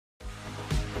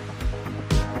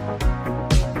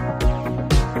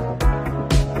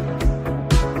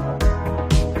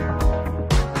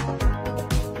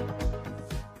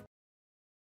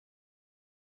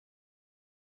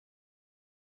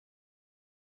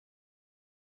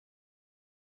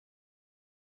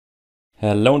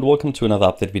Hello and welcome to another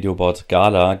update video about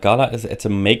GALA. GALA is at a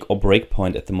make or break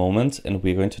point at the moment, and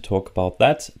we're going to talk about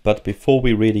that. But before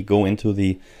we really go into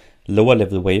the lower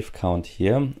level wave count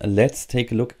here, let's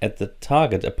take a look at the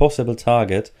target, a possible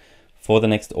target for the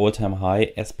next all-time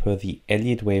high as per the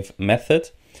Elliott wave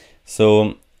method.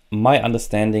 So my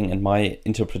understanding and my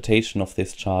interpretation of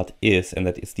this chart is, and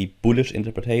that is the bullish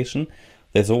interpretation.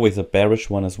 There's always a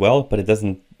bearish one as well, but it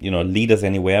doesn't, lead us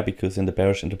anywhere, because in the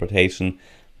bearish interpretation,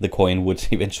 the coin would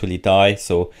eventually die.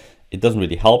 So it doesn't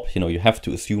really help. You have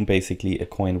to assume basically a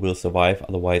coin will survive.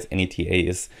 Otherwise, any TA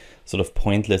is sort of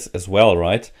pointless as well,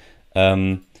 right?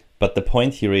 But the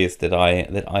point here is that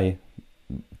I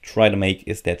try to make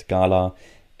is that GALA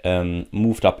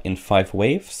moved up in 5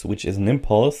 waves, which is an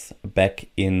impulse back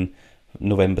in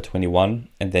November 21,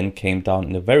 and then came down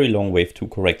in a very long wave 2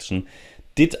 correction.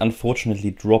 Did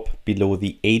unfortunately drop below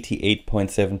the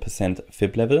 88.7%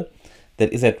 fib level.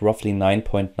 That is at roughly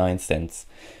 9.9 cents.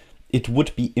 It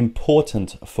would be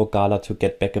important for GALA to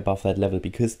get back above that level,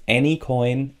 because any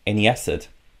coin, any asset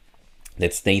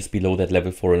that stays below that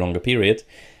level for a longer period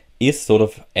is sort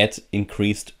of at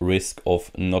increased risk of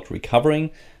not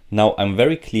recovering. Now, I'm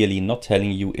very clearly not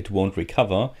telling you it won't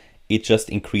recover. It just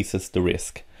increases the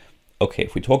risk. Okay,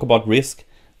 if we talk about risk,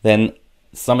 then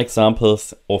some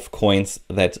examples of coins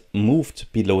that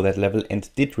moved below that level and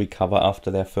did recover after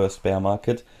their first bear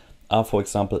market are, for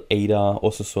example, ADA,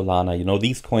 also Solana.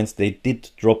 These coins, they did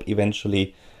drop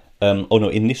eventually,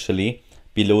 initially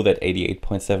below that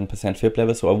 88.7% fib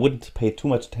level. So I wouldn't pay too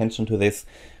much attention to this.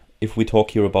 If we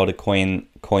talk here about a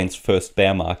coin's first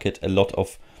bear market, a lot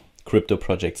of crypto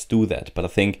projects do that. But I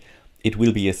think it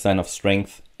will be a sign of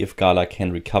strength if GALA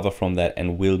can recover from that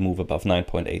and will move above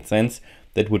 9.8 cents.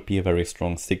 That would be a very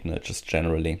strong signal, just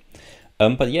generally.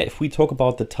 But yeah, if we talk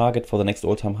about the target for the next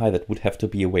all-time high, that would have to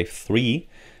be a wave 3.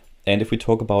 And if we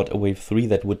talk about a wave 3,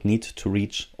 that would need to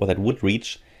reach, or that would need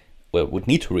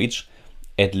to reach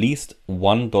at least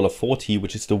 $1.40,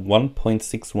 which is the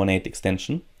 1.618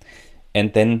 extension.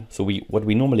 And then, what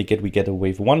we normally get, we get a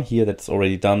wave 1 here that's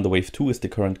already done. The wave 2 is the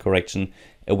current correction.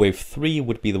 A wave 3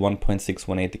 would be the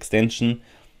 1.618 extension,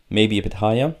 maybe a bit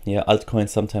higher. Yeah, altcoins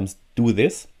sometimes do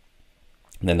this.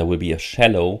 And then there will be a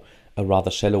rather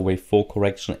shallow wave 4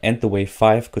 correction, and the wave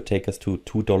 5 could take us to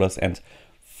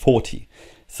 $2.40.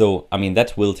 So,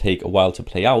 that will take a while to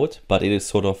play out, but it is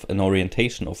sort of an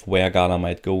orientation of where GALA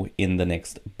might go in the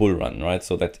next bull run, right?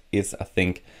 So that is, I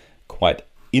think, quite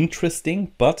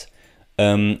interesting. But,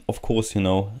 of course,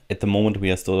 at the moment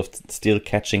we are sort of still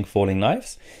catching falling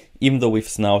knives, even though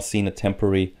we've now seen a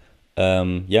temporary,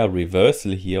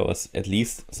 reversal here, or at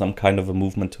least some kind of a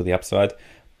movement to the upside.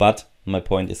 But my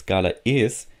point is GALA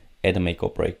is at a make or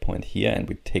break point here, and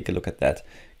we take a look at that.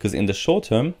 Because in the short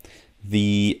term,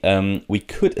 we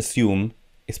could assume,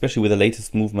 especially with the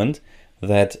latest movement,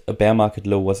 that a bear market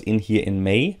low was in here in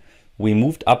May. We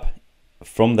moved up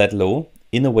from that low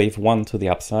in a wave 1 to the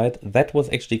upside. That was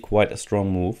actually quite a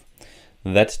strong move.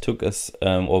 That took us,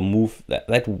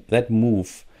 that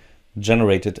move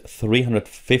generated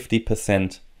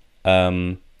 350%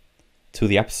 to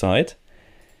the upside.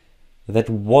 That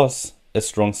was a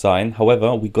strong sign.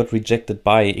 However, we got rejected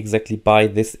exactly by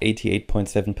this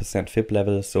 88.7% fib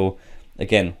level. So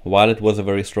again, while it was a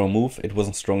very strong move, it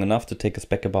wasn't strong enough to take us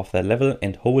back above that level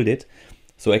and hold it.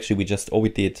 So actually all we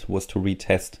did was to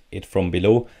retest it from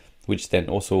below, which then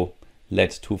also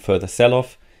led to further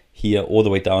sell-off here all the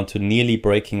way down to nearly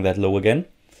breaking that low again.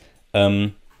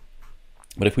 But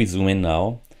if we zoom in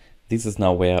now, this is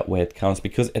now where it counts,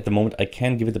 because at the moment I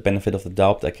can give it the benefit of the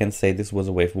doubt. I can say this was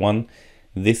a wave 1.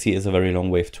 This here is a very long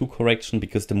wave 2 correction,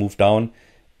 because the move down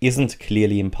isn't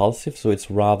clearly impulsive. So it's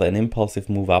rather an impulsive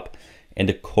move up and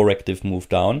a corrective move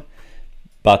down.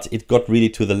 But it got really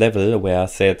to the level where I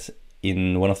said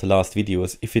in one of the last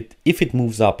videos, if it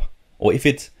moves up, or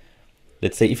let's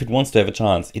say if it wants to have a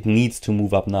chance, it needs to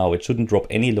move up now. It shouldn't drop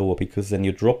any lower, because then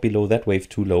you drop below that wave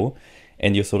 2 low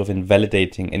and you're sort of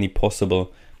invalidating any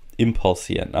possible impulse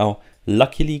here. Now,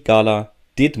 luckily GALA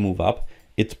did move up.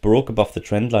 It broke above the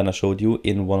trend line I showed you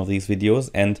in one of these videos,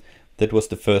 and that was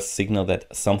the first signal that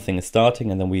something is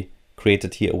starting. And then we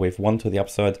created here a wave 1 to the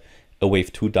upside, a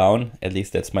wave 2 down, at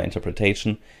least that's my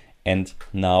interpretation, and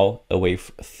now a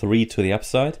wave 3 to the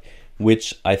upside,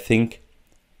 which I think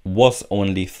was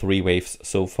only 3 waves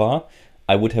so far.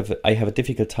 I have a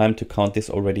difficult time to count this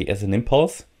already as an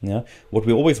impulse. Yeah, what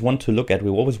we always want to look at, we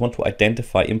always want to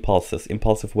identify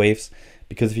impulsive waves,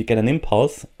 because if you get an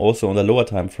impulse also on the lower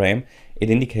time frame, it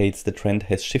indicates the trend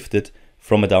has shifted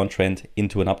from a downtrend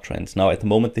into an uptrend. Now at the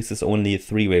moment this is only a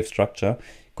 3-wave structure.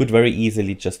 Could very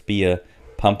easily just be a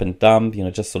pump and dump,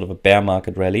 just sort of a bear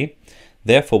market rally.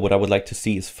 Therefore, what I would like to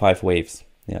see is 5 waves.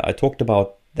 Yeah, I talked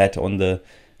about that on the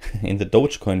in the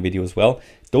Dogecoin video as well.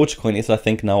 Dogecoin is, I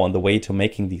think, now on the way to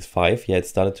making these 5. Yeah, it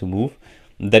started to move.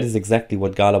 That is exactly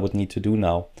what GALA would need to do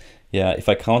now. Yeah, if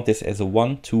I count this as a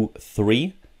 1, 2,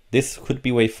 3, this could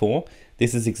be wave 4.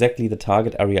 This is exactly the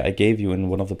target area I gave you in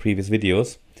one of the previous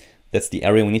videos. That's the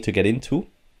area we need to get into.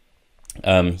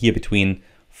 Here between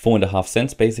 4.5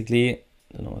 cents basically.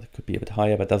 I don't know, it could be a bit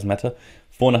higher, but it doesn't matter.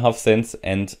 4.5 cents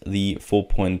and the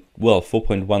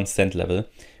 4.1 cent level.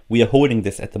 We are holding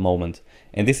this at the moment.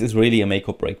 And this is really a make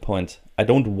or break point. I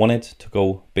don't want it to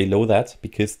go below that,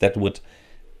 because that would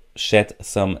shed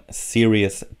some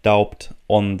serious doubt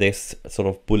on this sort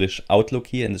of bullish outlook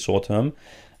here in the short term.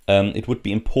 It would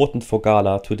be important for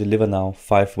GALA to deliver now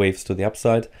 5 waves to the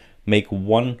upside, make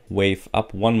 1 wave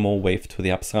up, 1 more wave to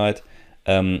the upside.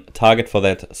 Target for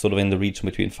that sort of in the region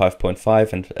between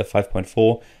 5.5 and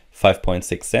 5.4,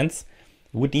 5.6 cents.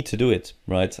 Would need to do it,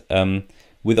 right?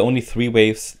 With only 3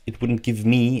 waves, it wouldn't give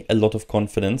me a lot of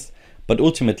confidence. But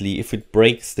ultimately, if it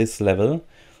breaks this level,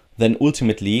 then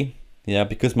ultimately, yeah,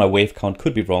 because my wave count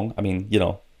could be wrong. I mean, you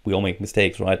know, we all make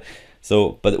mistakes, right?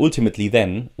 So, but ultimately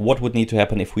then, what would need to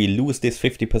happen if we lose this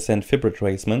 50% fib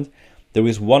retracement? There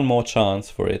is one more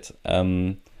chance for it.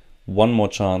 One more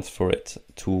chance for it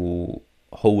to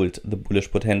hold the bullish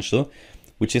potential,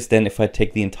 which is then if I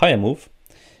take the entire move,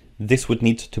 this would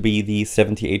need to be the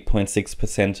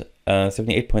 78.6%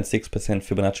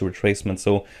 Fibonacci retracement.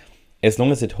 So as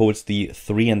long as it holds the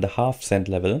 3.5 cent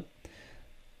level,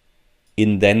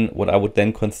 in then what I would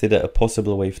then consider a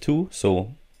possible wave 2.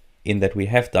 So in that we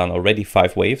have done already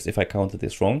 5 waves, if I counted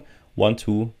this wrong, 1,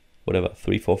 2, whatever,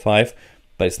 3, 4, 5,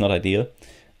 but it's not ideal.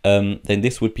 Then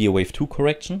this would be a wave 2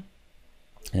 correction.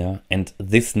 Yeah, and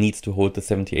this needs to hold the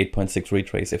 78.6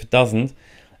 retrace. If it doesn't,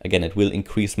 again, it will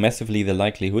increase massively the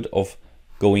likelihood of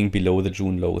going below the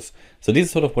June lows. So this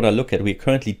is sort of what I look at. We're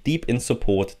currently deep in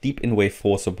support, deep in wave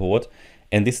 4 support,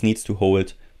 and this needs to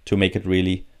hold to make it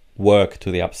really work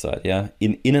to the upside. Yeah,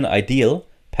 in an ideal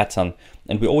pattern,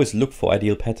 and we always look for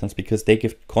ideal patterns because they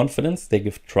give confidence, they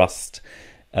give trust.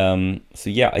 So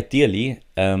yeah, ideally,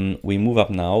 we move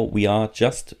up now. We are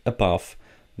just above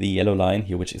the yellow line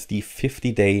here, which is the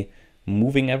 50-day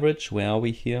moving average. Where are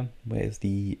we here? Where is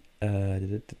the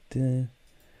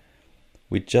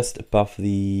we're just above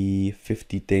the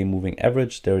 50-day moving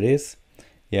average. There it is.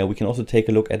 Yeah, we can also take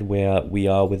a look at where we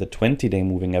are with a 20-day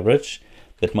moving average.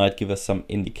 That might give us some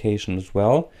indication as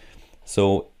well.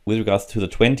 So with regards to the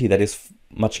 20, that is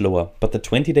much lower, but the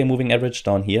 20-day moving average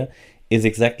down here is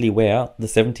exactly where the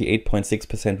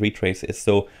 78.6% retrace is.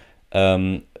 So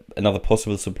another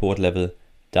possible support level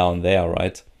down there,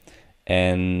 right?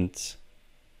 And let's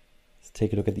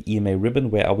take a look at the EMA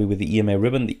ribbon. Where are we with the EMA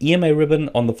ribbon? The EMA ribbon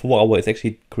on the 4-hour is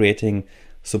actually creating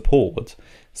support.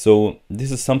 So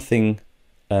this is something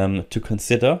to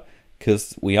consider,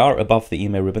 because we are above the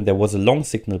EMA ribbon. There was a long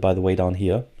signal, by the way, down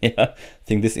here. Yeah, I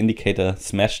think this indicator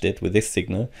smashed it with this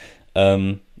signal.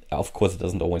 Of course, it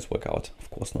doesn't always work out.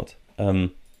 Of course not.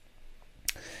 And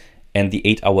the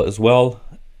 8-hour as well.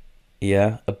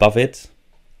 Yeah, above it.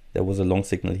 There was a long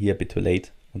signal here, a bit too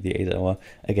late on the 8-hour.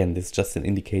 Again, this is just an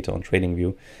indicator on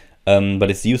TradingView.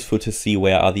 But it's useful to see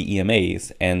where are the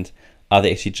EMAs and are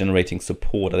they actually generating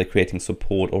support? Are they creating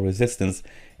support or resistance?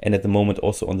 And at the moment,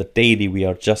 also on the daily, we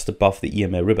are just above the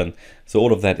EMA ribbon. So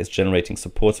all of that is generating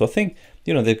support. So I think,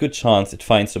 you know, there's a good chance it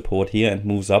finds support here and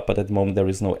moves up, but at the moment there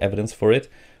is no evidence for it.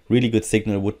 Really good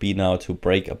signal would be now to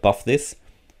break above this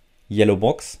yellow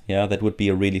box. Yeah, that would be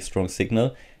a really strong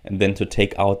signal. And then to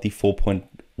take out the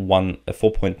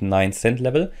 4.9 cent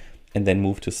level and then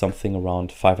move to something around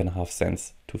 5.5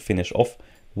 cents to finish off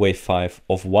wave 5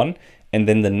 of 1. And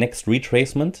then the next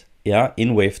retracement, yeah,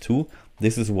 in wave 2,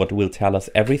 this is what will tell us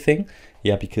everything.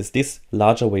 Yeah, because this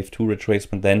larger wave 2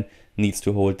 retracement then needs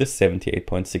to hold this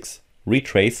 78.6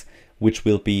 retrace, which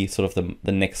will be sort of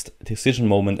the next decision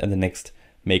moment and the next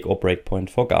make or break point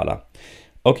for GALA.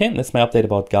 Okay, that's my update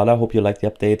about GALA. Hope you liked the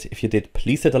update. If you did,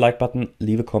 please hit the like button,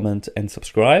 leave a comment and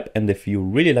subscribe. And if you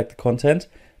really like the content,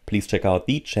 please check out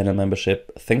the channel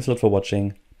membership. Thanks a lot for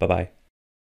watching. Bye-bye.